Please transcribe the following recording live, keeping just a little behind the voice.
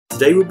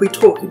Today we'll be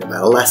talking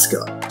about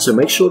Alaska, so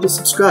make sure to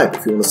subscribe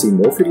if you want to see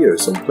more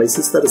videos on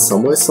places that are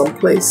somewhere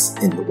someplace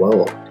in the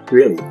world.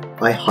 Really,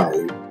 I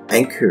highly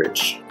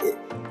encourage it.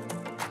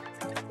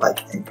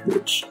 Like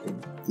encourage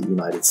in the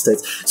United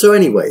States. So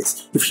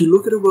anyways, if you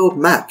look at a world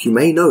map, you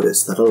may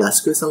notice that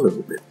Alaska is a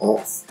little bit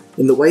off,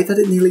 in the way that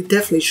it nearly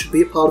definitely should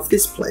be a part of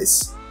this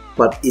place,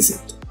 but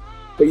isn't.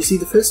 But you see,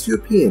 the first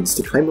Europeans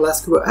to claim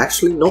Alaska were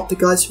actually not the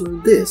guys who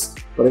owned this,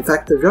 but in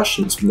fact the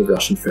Russians from the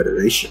Russian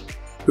Federation,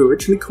 who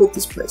originally called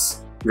this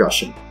place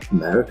Russian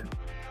America.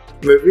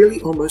 And were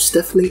really almost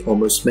definitely,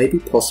 almost maybe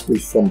possibly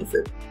fond of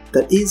it.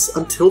 That is,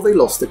 until they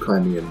lost the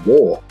Crimean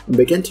War and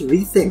began to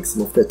rethink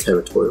some of their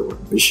territorial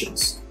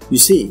ambitions. You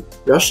see,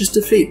 Russia's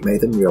defeat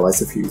made them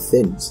realize a few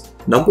things.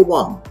 Number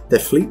one, their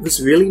fleet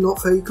was really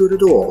not very good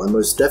at all and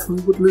most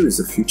definitely would lose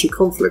a future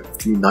conflict with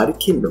the United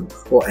Kingdom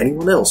or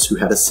anyone else who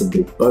had a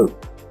single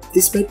boat.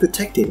 This made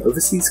protecting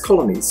overseas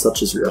colonies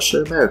such as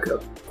Russia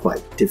America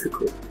quite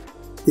difficult.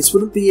 This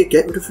wouldn't be a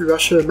get rid of the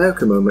Russia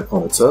America moment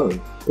on its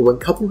own, but when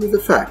coupled with the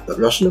fact that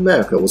Russian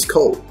America was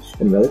cold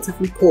and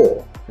relatively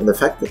poor, and the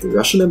fact that the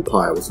Russian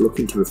Empire was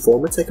looking to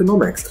reform its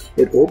economics,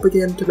 it all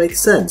began to make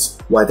sense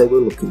why they were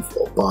looking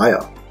for a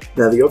buyer.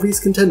 Now the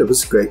obvious contender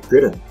was Great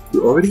Britain,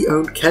 who already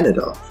owned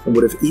Canada and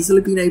would have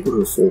easily been able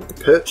to afford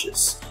the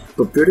purchase,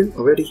 but Britain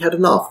already had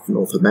enough of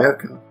North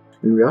America,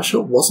 and Russia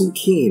wasn't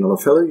keen on a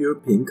fellow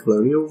European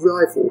colonial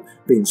rival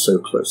being so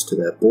close to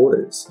their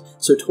borders,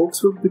 so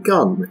talks were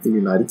begun with the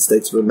United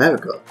States of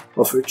America,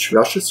 of which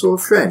Russia saw a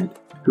friend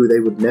who they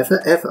would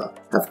never ever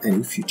have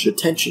any future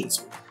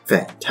tensions with.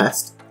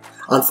 Fantastic.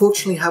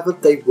 Unfortunately, however,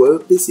 they were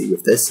busy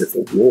with their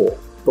civil war,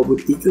 but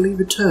would eagerly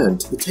return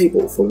to the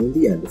table following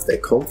the end of their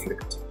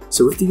conflict.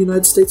 So with the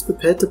United States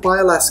prepared to buy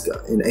Alaska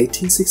in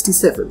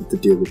 1867, the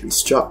deal would be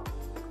struck,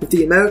 with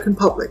the American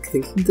public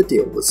thinking the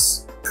deal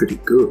was pretty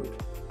good.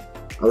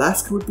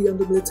 Alaska would be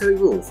under military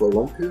rule for a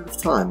long period of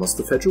time whilst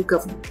the federal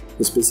government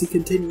was busy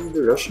continuing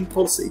the Russian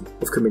policy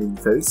of committing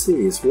very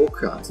serious war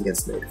crimes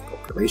against native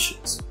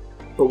populations,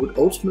 but would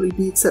ultimately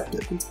be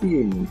accepted into the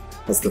Union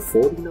as the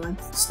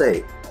 49th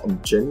state on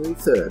January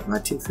 3,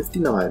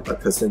 1959 by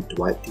President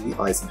Dwight D.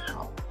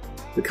 Eisenhower,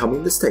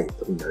 becoming the state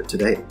that we know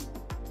today.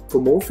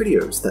 For more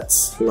videos that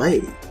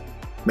slay,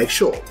 make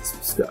sure to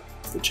subscribe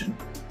to the channel.